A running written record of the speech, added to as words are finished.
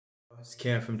It's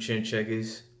Cam from Chin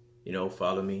Checkers. You know,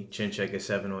 follow me, Chin Checkers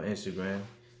 7 on Instagram.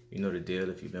 You know the deal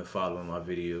if you've been following my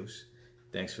videos.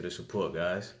 Thanks for the support,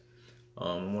 guys.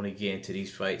 I want to get into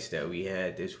these fights that we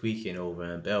had this weekend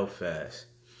over in Belfast.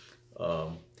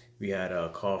 We had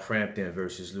Carl Frampton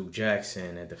versus Luke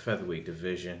Jackson at the featherweight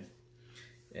division.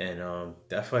 And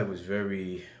that fight was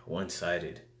very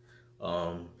one-sided.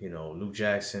 Luke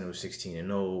Jackson was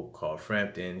 16-0. Carl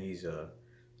Frampton, he's a,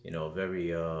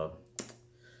 very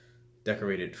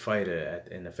decorated fighter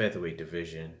in the featherweight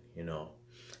division,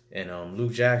 And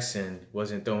Luke Jackson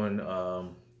wasn't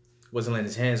letting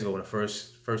his hands go in the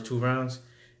first two rounds,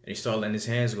 and he started letting his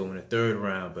hands go in the third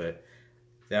round. But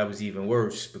that was even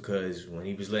worse because when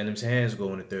he was letting his hands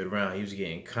go in the third round, he was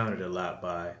getting countered a lot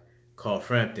by Carl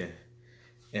Frampton,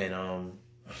 and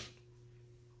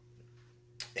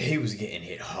he was getting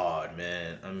hit hard,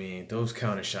 man. I mean, those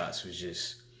counter shots was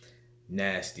just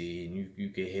nasty, and you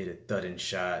could hit a thudding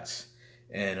shots.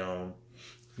 And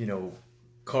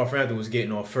Carl Frampton was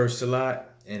getting off first a lot,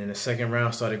 and in the second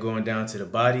round started going down to the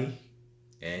body,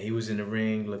 and he was in the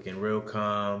ring looking real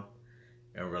calm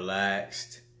and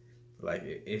relaxed, like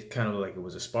it kind of like it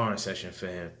was a sparring session for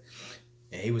him.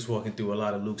 And he was walking through a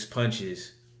lot of Luke's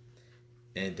punches,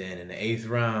 and then in the 8th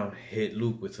round hit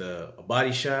Luke with a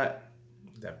body shot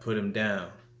that put him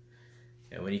down.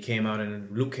 And when Luke came out in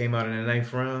the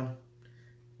 9th round,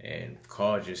 and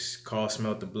Carl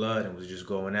smelled the blood and was just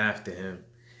going after him.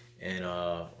 And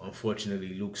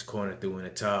unfortunately, Luke's corner threw in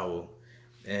a towel.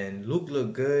 And Luke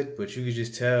looked good, but you could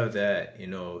just tell that,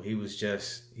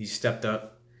 he stepped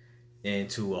up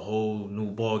into a whole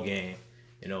new ball game.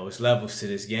 It's levels to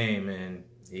this game, and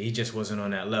he just wasn't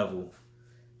on that level.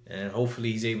 And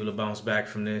hopefully he's able to bounce back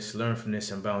from this, learn from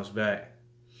this, and bounce back.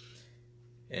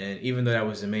 And even though that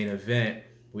was the main event,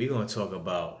 we're going to talk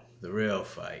about the real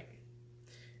fight.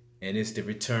 And it's the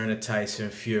return of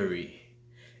Tyson Fury.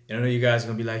 And I know you guys are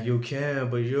going to be like, yo, Cam,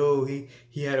 but yo, he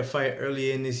had a fight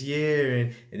earlier in this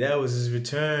year, and that was his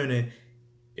return. And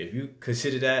if you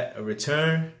consider that a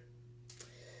return,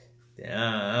 then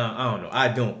I don't know. I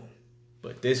don't.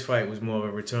 But this fight was more of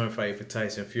a return fight for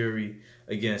Tyson Fury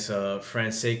against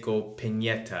Francesco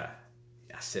Pianeta.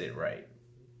 I said it right.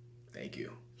 Thank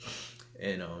you.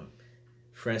 And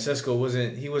Francesco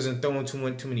wasn't throwing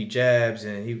too many jabs,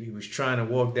 and he was trying to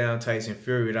walk down Tyson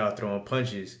Fury without throwing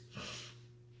punches.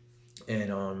 And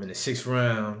in the 6th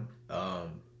round,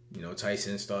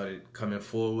 Tyson started coming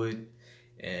forward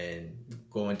and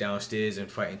going downstairs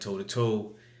and fighting toe to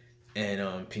toe. And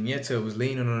Pianeta was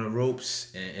leaning on the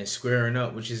ropes and squaring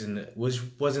up, which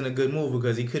wasn't a good move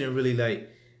because he couldn't really like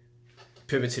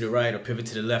pivot to the right or pivot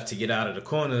to the left to get out of the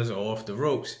corners or off the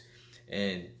ropes.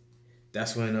 And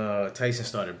that's when Tyson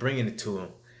started bringing it to him.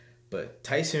 But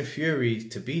Tyson Fury,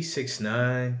 to be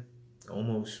 6'9",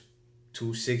 almost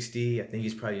 260, I think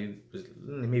he's probably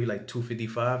maybe like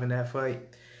 255 in that fight.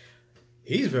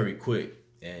 He's very quick,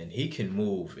 and he can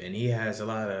move, and he has a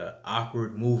lot of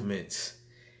awkward movements.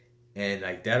 And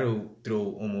like that'll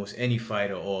throw almost any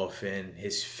fighter off. And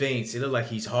his feints, it look like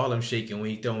he's Harlem shaking when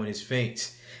he's throwing his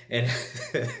feints. And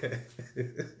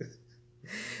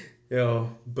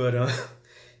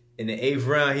in the 8th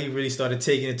round, he really started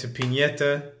taking it to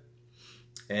Pianeta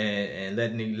and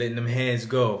letting them hands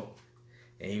go.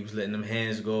 And he was letting them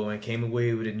hands go and came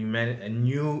away with a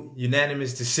new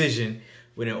unanimous decision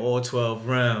within all 12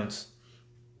 rounds.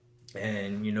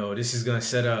 And, this is going to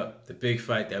set up the big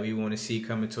fight that we want to see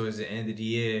coming towards the end of the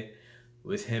year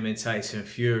with him and Tyson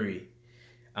Fury.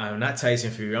 Not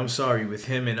Tyson Fury, I'm sorry, with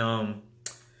him and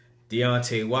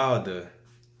Deontay Wilder.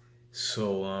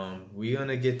 So we're going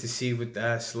to get to see what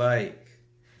that's like.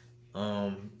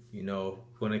 Going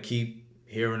to keep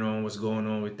hearing on what's going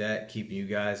on with that, keeping you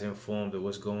guys informed of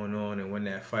what's going on and when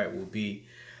that fight will be.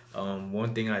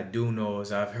 One thing I do know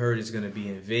is I've heard it's going to be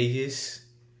in Vegas,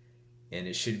 and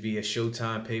it should be a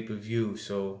Showtime pay-per-view.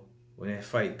 So when that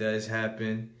fight does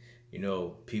happen,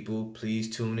 people please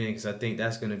tune in, because I think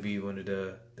that's going to be one of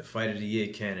the fight of the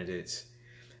year candidates.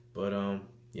 But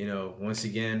once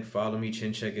again, follow me,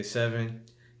 Chin Checker 7.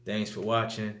 Thanks for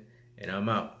watching, and I'm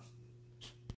out.